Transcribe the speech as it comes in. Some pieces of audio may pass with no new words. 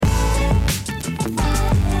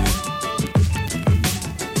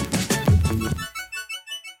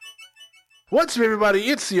What's up, everybody?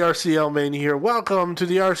 It's the RCL man here. Welcome to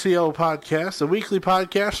the RCL podcast, a weekly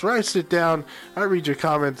podcast where I sit down, I read your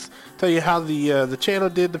comments, tell you how the channel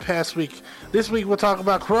did the past week. This week we'll talk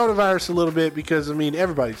about coronavirus a little bit because,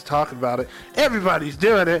 everybody's talking about it. Everybody's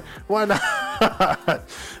doing it. Why not?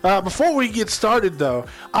 Before we get started, though,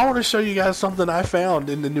 I want to show you guys something I found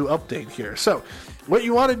in the new update here. So, what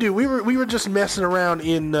you want to do, we were just messing around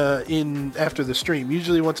in after the stream.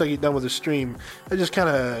 Usually once I get done with the stream, I just kind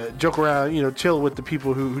of joke around, chill with the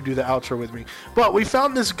people who do the outro with me. But we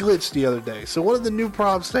found this glitch the other day. So one of the new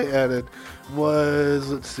prompts they added was,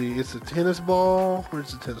 let's see, it's a tennis ball.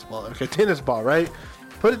 Where's the tennis ball? Okay, tennis ball, right?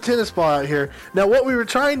 Put a tennis ball out here. Now what we were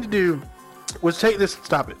trying to do was take this,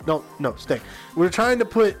 stop it, no, stay. We're trying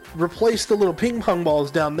to replace the little ping pong balls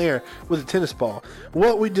down there with a tennis ball.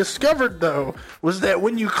 What we discovered, though, was that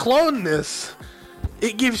when you clone this,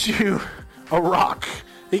 it gives you a rock.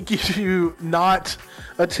 It gives you not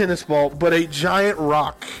a tennis ball, but a giant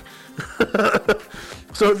rock.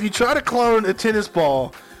 So if you try to clone a tennis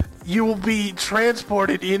ball, you will be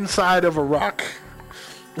transported inside of a rock.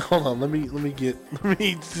 Hold on, let me get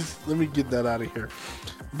that out of here.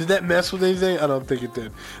 Did that mess with anything? I don't think it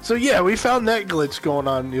did. So yeah, we found that glitch going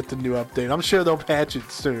on with the new update. I'm sure they'll patch it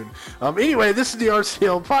soon. Anyway, this is the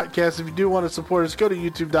RCL podcast. If you do want to support us, go to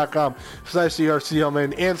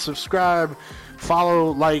youtube.com/RCLman and subscribe,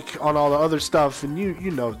 follow, like on all the other stuff, and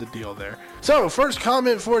you know the deal there. So first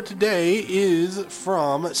comment for today is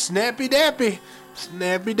from Snappy Dappy.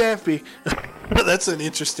 Snappy Dappy. That's an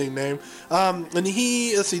interesting name. And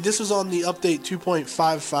let's see, this was on the update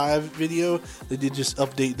 2.55 video. They did just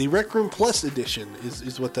update the Rec Room Plus edition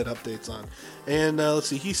is what that update's on. And let's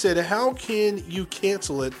see, he said, how can you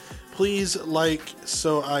cancel it? Please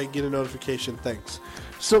so I get a notification. Thanks.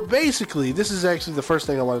 So basically, this is actually the first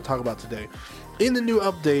thing I want to talk about today. In the new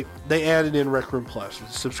update, they added in Rec Room Plus.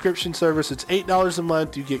 It's a subscription service. It's $8 a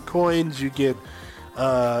month. You get coins. You get you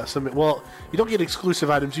don't get exclusive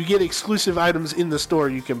items. You get exclusive items in the store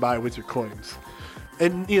you can buy with your coins,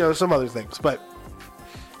 and some other things. But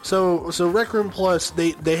so Rec Room Plus,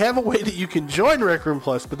 they have a way that you can join Rec Room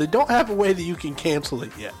Plus, but they don't have a way that you can cancel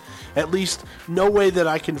it yet. At least no way that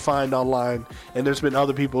I can find online. And there's been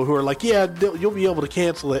other people who are like, yeah, you'll be able to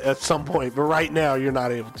cancel it at some point, but right now you're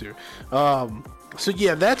not able to. So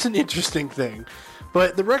yeah, that's an interesting thing.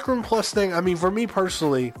 But the Rec Room Plus thing, for me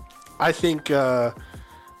personally, I think I'm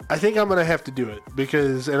gonna have to do it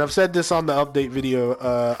because, and I've said this on the update video.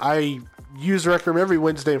 I use Rec Room every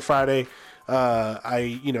Wednesday and Friday.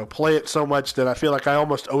 I play it so much that I feel like I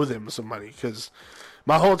almost owe them some money because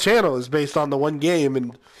my whole channel is based on the one game,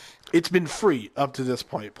 and it's been free up to this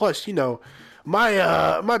point. Plus,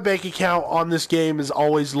 my bank account on this game is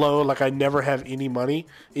always low. Like, I never have any money,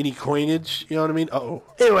 any coinage, you know what I mean?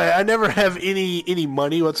 Anyway, I never have any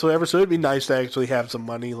money whatsoever, so it'd be nice to actually have some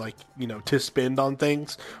money, to spend on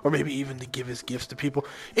things, or maybe even to give as gifts to people.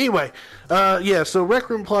 Anyway, so Rec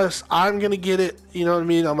Room Plus, I'm gonna get it,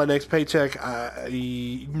 on my next paycheck.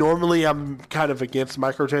 Normally, I'm kind of against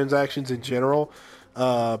microtransactions in general.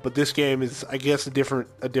 But this game is, I guess, a different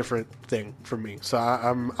thing for me. So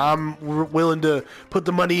I'm willing to put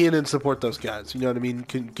the money in and support those guys. You know what I mean?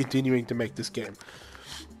 Continuing to make this game.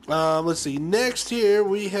 Let's see. Next here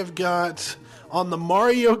we have got on the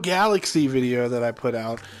Mario Galaxy video that I put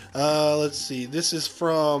out. Let's see. This is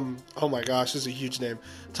from, oh my gosh, this is a huge name.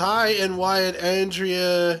 Ty and Wyatt,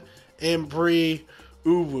 Andrea and Bree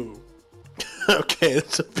Uwu. Okay,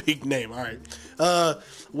 that's a big name. All right.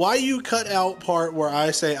 Why you cut out part where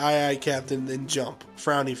I say aye Captain then jump?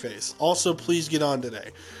 Frowny face. Also, please get on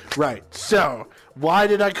today. Right. So, why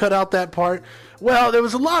did I cut out that part? Well, there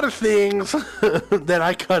was a lot of things that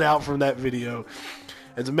I cut out from that video.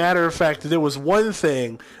 As a matter of fact, there was one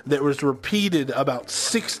thing that was repeated about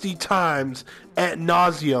 60 times ad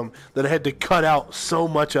nauseum that I had to cut out so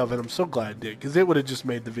much of it. I'm so glad I did, because it would have just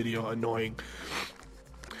made the video annoying.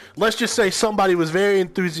 Let's just say somebody was very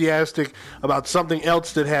enthusiastic about something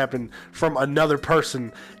else that happened from another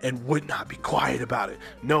person and would not be quiet about it.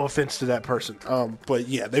 No offense to that person. But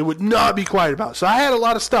yeah, they would not be quiet about it. So I had a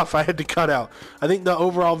lot of stuff I had to cut out. I think the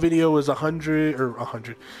overall video was 100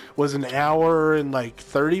 was an hour and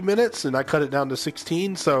 30 minutes, and I cut it down to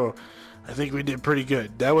 16. So I think we did pretty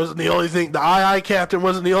good. That wasn't the only thing. The aye Captain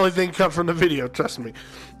wasn't the only thing cut from the video. Trust me.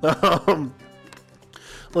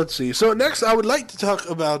 Let's see. So next, I would like to talk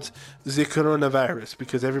about the coronavirus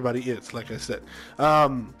because everybody is, like I said. I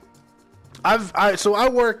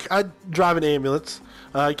drive an ambulance.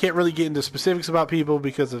 I can't really get into specifics about people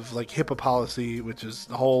because of HIPAA policy, which is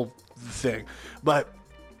the whole thing. But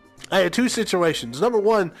I had two situations. Number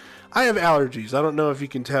one, I have allergies. I don't know if you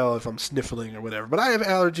can tell if I'm sniffling or whatever, but I have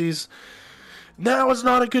allergies. now is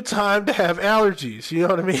not a good time to have allergies. You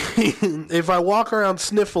know what I mean? If I walk around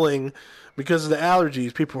sniffling because of the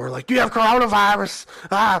allergies, people are like, "You have coronavirus!"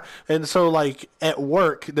 And so like at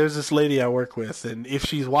work, there's this lady I work with, and if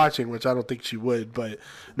she's watching, which I don't think she would, but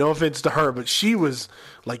no offense to her, but she was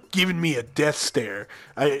like giving me a death stare.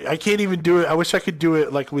 I can't even do it. I wish I could do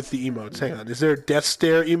it like with the emotes. Hang on, is there a death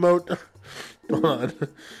stare emote? Hold on.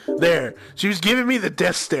 There. She was giving me the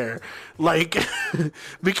death stare. Like,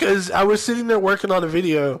 because I was sitting there working on a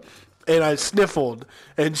video and I sniffled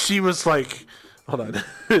and she was like, hold on.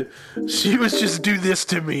 She was just do this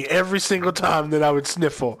to me every single time that I would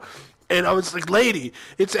sniffle. And I was like, lady,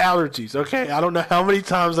 it's allergies, okay? I don't know how many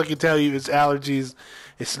times I can tell you it's allergies.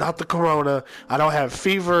 It's not the corona. I don't have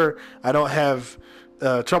fever. I don't have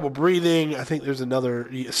trouble breathing. I think there's another.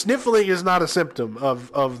 Sniffling is not a symptom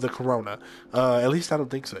of the corona. At least I don't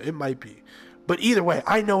think so. It might be. But either way,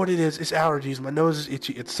 I know what it is. It's allergies. My nose is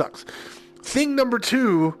itchy. It sucks. Thing number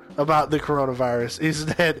 2 about the coronavirus is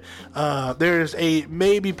that there's a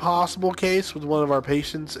maybe possible case with one of our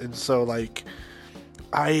patients. And so, like,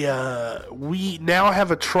 we now have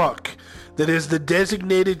a truck that is the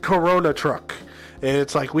designated corona truck. And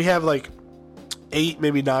it's like we have like 8,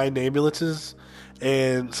 maybe 9 ambulances.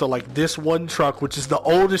 And so, like, this one truck, which is the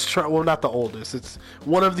oldest truck, well, not the oldest, it's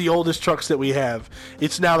one of the oldest trucks that we have.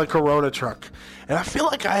 It's now the Corona truck. And I feel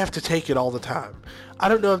like I have to take it all the time. I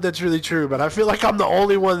don't know if that's really true, but I feel like I'm the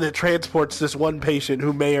only one that transports this one patient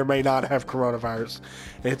who may or may not have coronavirus.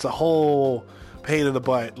 And it's a whole pain in the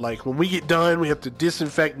butt. Like, when we get done, we have to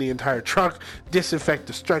disinfect the entire truck, disinfect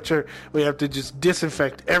the stretcher, we have to just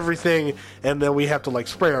disinfect everything, and then we have to, like,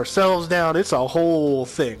 spray ourselves down. It's a whole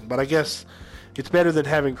thing. But I guess it's better than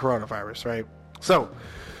having coronavirus, right? So,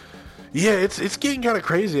 yeah, it's getting kind of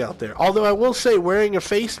crazy out there. Although I will say wearing a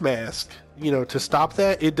face mask, you know, to stop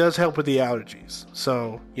that, it does help with the allergies.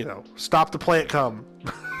 So, you know, stop the plant come.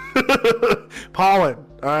 Pollen,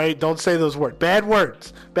 all right? Don't say those words. Bad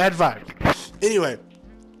words. Bad vibes. Anyway,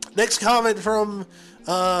 next comment from,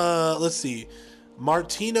 let's see,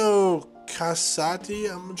 Martino Casati,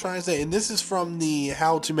 I'm trying to say, and this is from the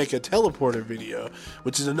how to make a teleporter video,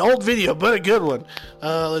 which is an old video but a good one.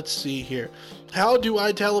 Let's see here. How do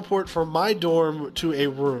I teleport from my dorm to a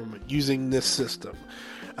room using this system?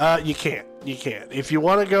 You can't. If you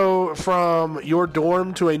want to go from your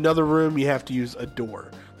dorm to another room, you have to use a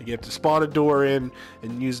door. Like, you have to spawn a door in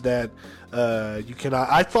and use that. You cannot.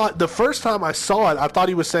 I thought the first time I saw it, I thought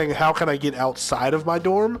he was saying, how can I get outside of my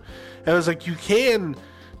dorm? And I was like, you can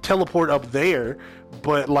teleport up there,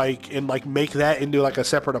 but like, and like make that into like a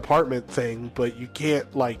separate apartment thing, but you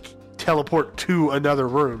can't like teleport to another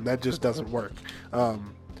room. That just doesn't work.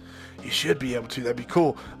 You should be able to. That'd be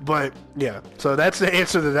cool. But yeah, so that's the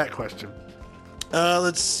answer to that question.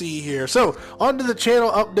 Let's see here. So, on to the channel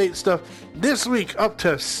update stuff. This week, up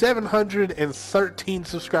to 713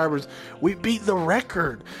 subscribers. We beat the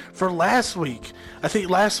record for last week. I think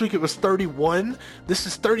last week it was 31. This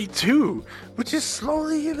is 32, which is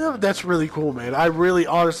slowly, you know, that's really cool, man. I really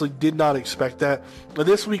honestly did not expect that. But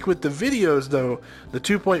this week with the videos, though, the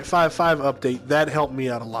 2.55 update, that helped me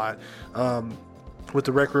out a lot. With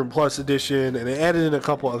the Rec Room Plus edition, and it added in a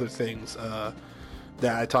couple other things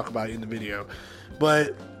that I talk about in the video.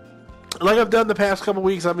 But like I've done the past couple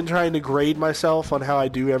weeks, I've been trying to grade myself on how I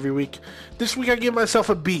do every week. This week I give myself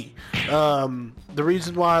a B. The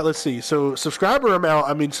reason why, let's see, so subscriber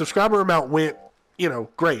amount went, you know,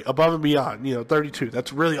 great, above and beyond, you know, 32.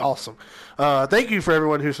 That's really awesome. Thank you for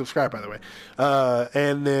everyone who subscribed, by the way.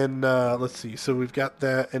 And then, let's see, so we've got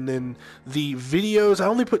that, and then the videos, I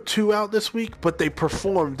only put 2 out this week, but they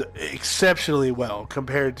performed exceptionally well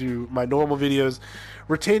compared to my normal videos.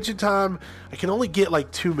 Retention time, I can only get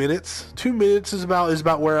like 2 minutes. 2 minutes is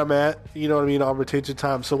about where I'm at, you know what I mean, on retention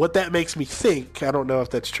time. So what that makes me think, I don't know if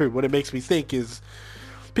that's true, what it makes me think is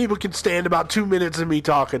people can stand about 2 minutes of me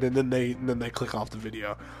talking, and then they click off the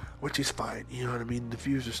video, which is fine. You know what I mean? The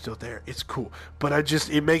views are still there. It's cool. But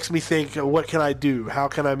it makes me think, what can I do? How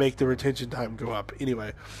can I make the retention time go up?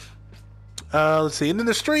 Anyway, let's see. And then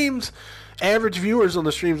the streams, average viewers on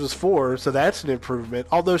the streams was 4, so that's an improvement.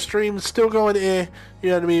 Although streams still going, you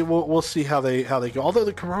know what I mean? We'll see how they go. Although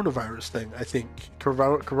the coronavirus thing, I think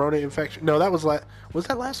corona infection. No, that was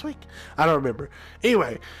that last week? I don't remember.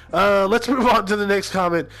 Anyway, let's move on to the next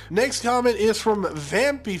comment. Next comment is from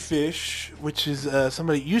Vampyfish, which is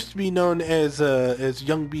somebody used to be known as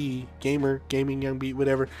Young B Gaming Young B,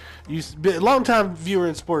 whatever. Used to be a long-time viewer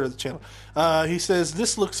and supporter of the channel. He says,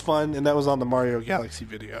 this looks fun, and that was on the Mario Galaxy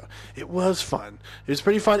video. It was fun. It was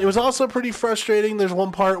pretty fun. It was also pretty frustrating. There's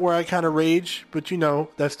one part where I kind of rage, but you know,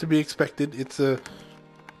 that's to be expected. It's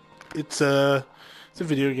It's a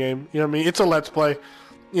video game. You know what I mean? It's a Let's Play.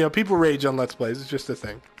 You know, people rage on Let's Plays. It's just a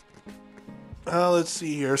thing. Let's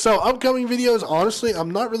see here. So, upcoming videos, honestly,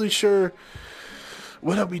 I'm not really sure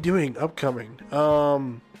what I'll be doing upcoming.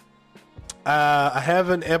 I have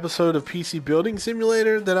an episode of PC Building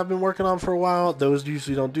Simulator that I've been working on for a while. Those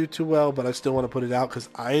usually don't do too well, but I still want to put it out because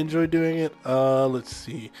I enjoy doing it. Let's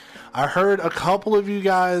see. I heard a couple of you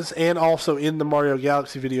guys, and also in the Mario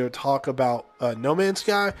Galaxy video, talk about No Man's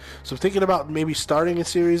Sky. So I'm thinking about maybe starting a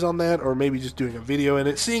series on that, or maybe just doing a video in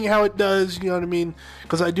it, seeing how it does, you know what I mean?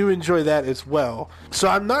 Because I do enjoy that as well. So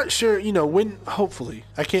I'm not sure, you know, when, hopefully,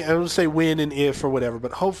 I don't say when and if or whatever,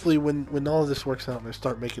 but hopefully when all of this works out and I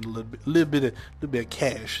start making a little bit of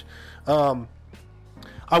cash,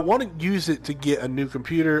 I want to use it to get a new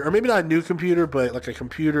computer, or maybe not a new computer, but like a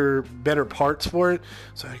computer, better parts for it,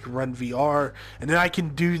 so I can run VR, and then I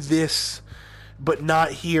can do this, but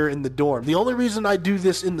not here in the dorm. The only reason I do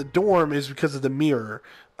this in the dorm is because of the mirror.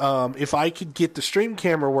 If I could get the stream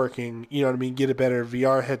camera working, you know what I mean, get a better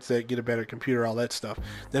VR headset, get a better computer, all that stuff,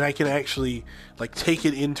 then I can actually like take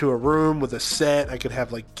it into a room with a set. I could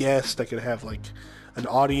have like guests, I could have like an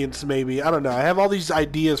audience maybe. I don't know. I have all these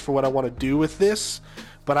ideas for what I want to do with this,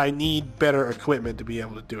 but I need better equipment to be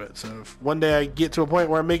able to do it. So if one day I get to a point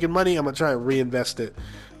where I'm making money, I'm going to try and reinvest it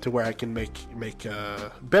to where I can make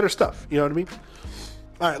better stuff. You know what I mean?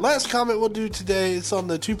 All right, last comment we'll do today. It's on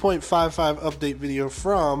the 2.55 update video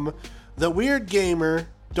from The Weird Gamer.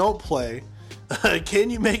 Don't play. Can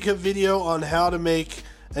you make a video on how to make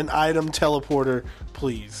an item teleporter,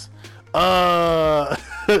 please?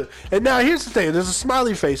 And now here's the thing. There's a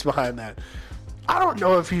smiley face behind that. I don't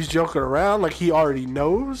know if he's joking around, like he already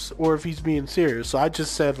knows, or if he's being serious. So I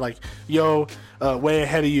just said like, yo, way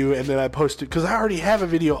ahead of you, and then I posted, because I already have a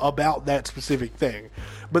video about that specific thing.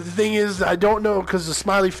 But the thing is, I don't know, because the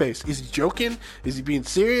smiley face, is he joking? Is he being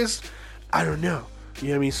serious? I don't know. You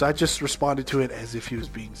know what I mean? So I just responded to it as if he was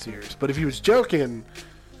being serious. But if he was joking,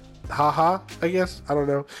 haha, I guess. I don't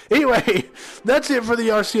know. Anyway, that's it for the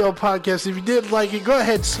RCL podcast. If you did like it, go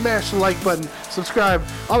ahead, smash the like button, subscribe,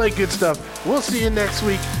 all that good stuff. We'll see you next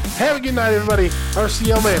week. Have a good night, everybody.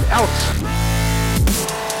 RCL Man out.